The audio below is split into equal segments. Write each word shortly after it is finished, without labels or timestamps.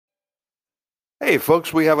Hey,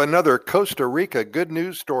 folks, we have another Costa Rica good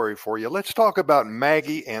news story for you. Let's talk about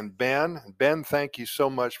Maggie and Ben. Ben, thank you so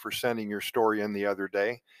much for sending your story in the other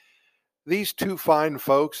day. These two fine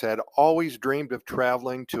folks had always dreamed of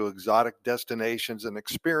traveling to exotic destinations and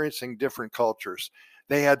experiencing different cultures.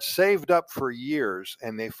 They had saved up for years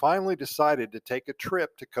and they finally decided to take a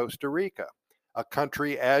trip to Costa Rica, a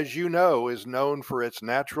country, as you know, is known for its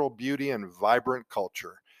natural beauty and vibrant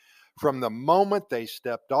culture. From the moment they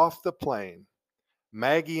stepped off the plane,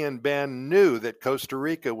 Maggie and Ben knew that Costa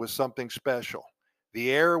Rica was something special. The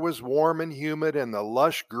air was warm and humid, and the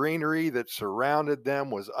lush greenery that surrounded them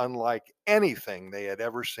was unlike anything they had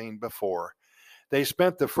ever seen before. They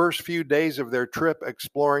spent the first few days of their trip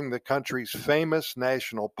exploring the country's famous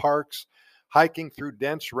national parks, hiking through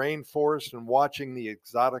dense rainforests and watching the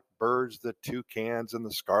exotic birds, the toucans and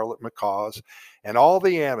the scarlet macaws, and all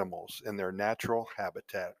the animals in their natural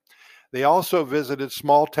habitat. They also visited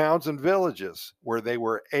small towns and villages where they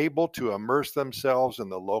were able to immerse themselves in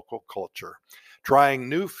the local culture, trying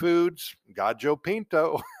new foods, gallo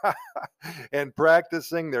pinto, and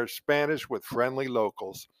practicing their Spanish with friendly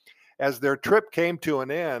locals. As their trip came to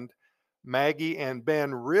an end, Maggie and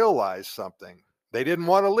Ben realized something. They didn't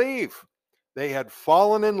want to leave. They had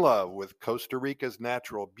fallen in love with Costa Rica's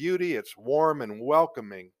natural beauty, its warm and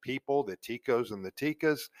welcoming people, the Ticos and the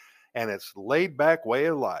Ticas, and its laid back way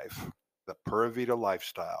of life, the Pura Vida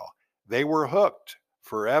lifestyle. They were hooked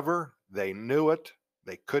forever. They knew it.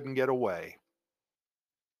 They couldn't get away.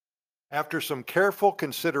 After some careful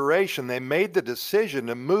consideration, they made the decision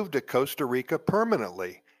to move to Costa Rica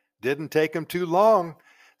permanently. Didn't take them too long.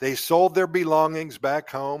 They sold their belongings back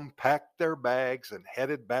home, packed their bags, and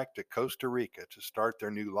headed back to Costa Rica to start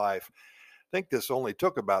their new life. I think this only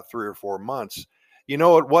took about 3 or 4 months. It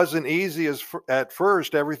wasn't easy at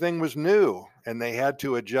first. Everything was new, and they had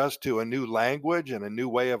to adjust to a new language and a new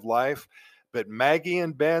way of life. But Maggie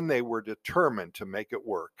and Ben, they were determined to make it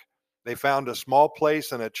work. They found a small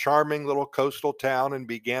place in a charming little coastal town and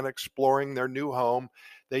began exploring their new home.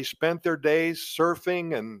 They spent their days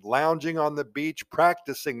surfing and lounging on the beach,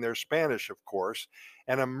 practicing their Spanish, of course,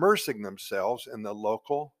 and immersing themselves in the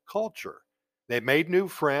local culture. They made new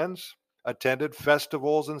friends, attended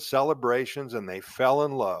festivals and celebrations, and they fell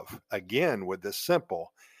in love again with the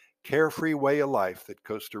simple, carefree way of life that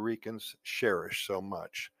Costa Ricans cherish so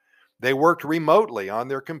much. They worked remotely on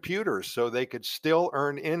their computers so they could still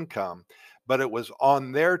earn income, but it was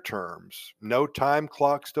on their terms. No time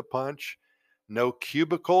clocks to punch, no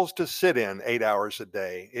cubicles to sit in 8 hours a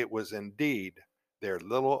day. It was indeed their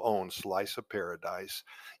little own slice of paradise.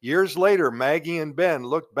 Years later, Maggie and Ben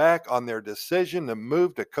looked back on their decision to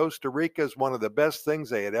move to Costa Rica as one of the best things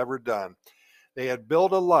they had ever done. They had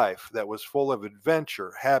built a life that was full of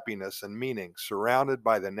adventure, happiness, and meaning, surrounded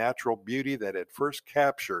by the natural beauty that had first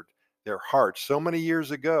captured their hearts so many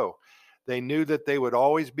years ago. They knew that they would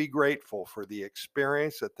always be grateful for the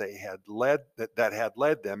experience that had led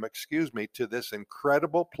them, to this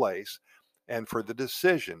incredible place and for the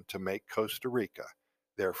decision to make Costa Rica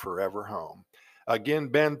their forever home. Again,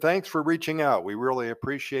 Ben, thanks for reaching out. We really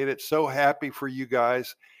appreciate it. So happy for you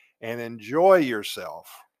guys and enjoy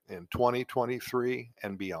yourself in 2023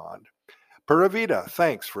 and beyond. Pura Vida,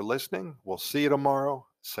 thanks for listening. We'll see you tomorrow,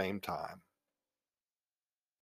 same time.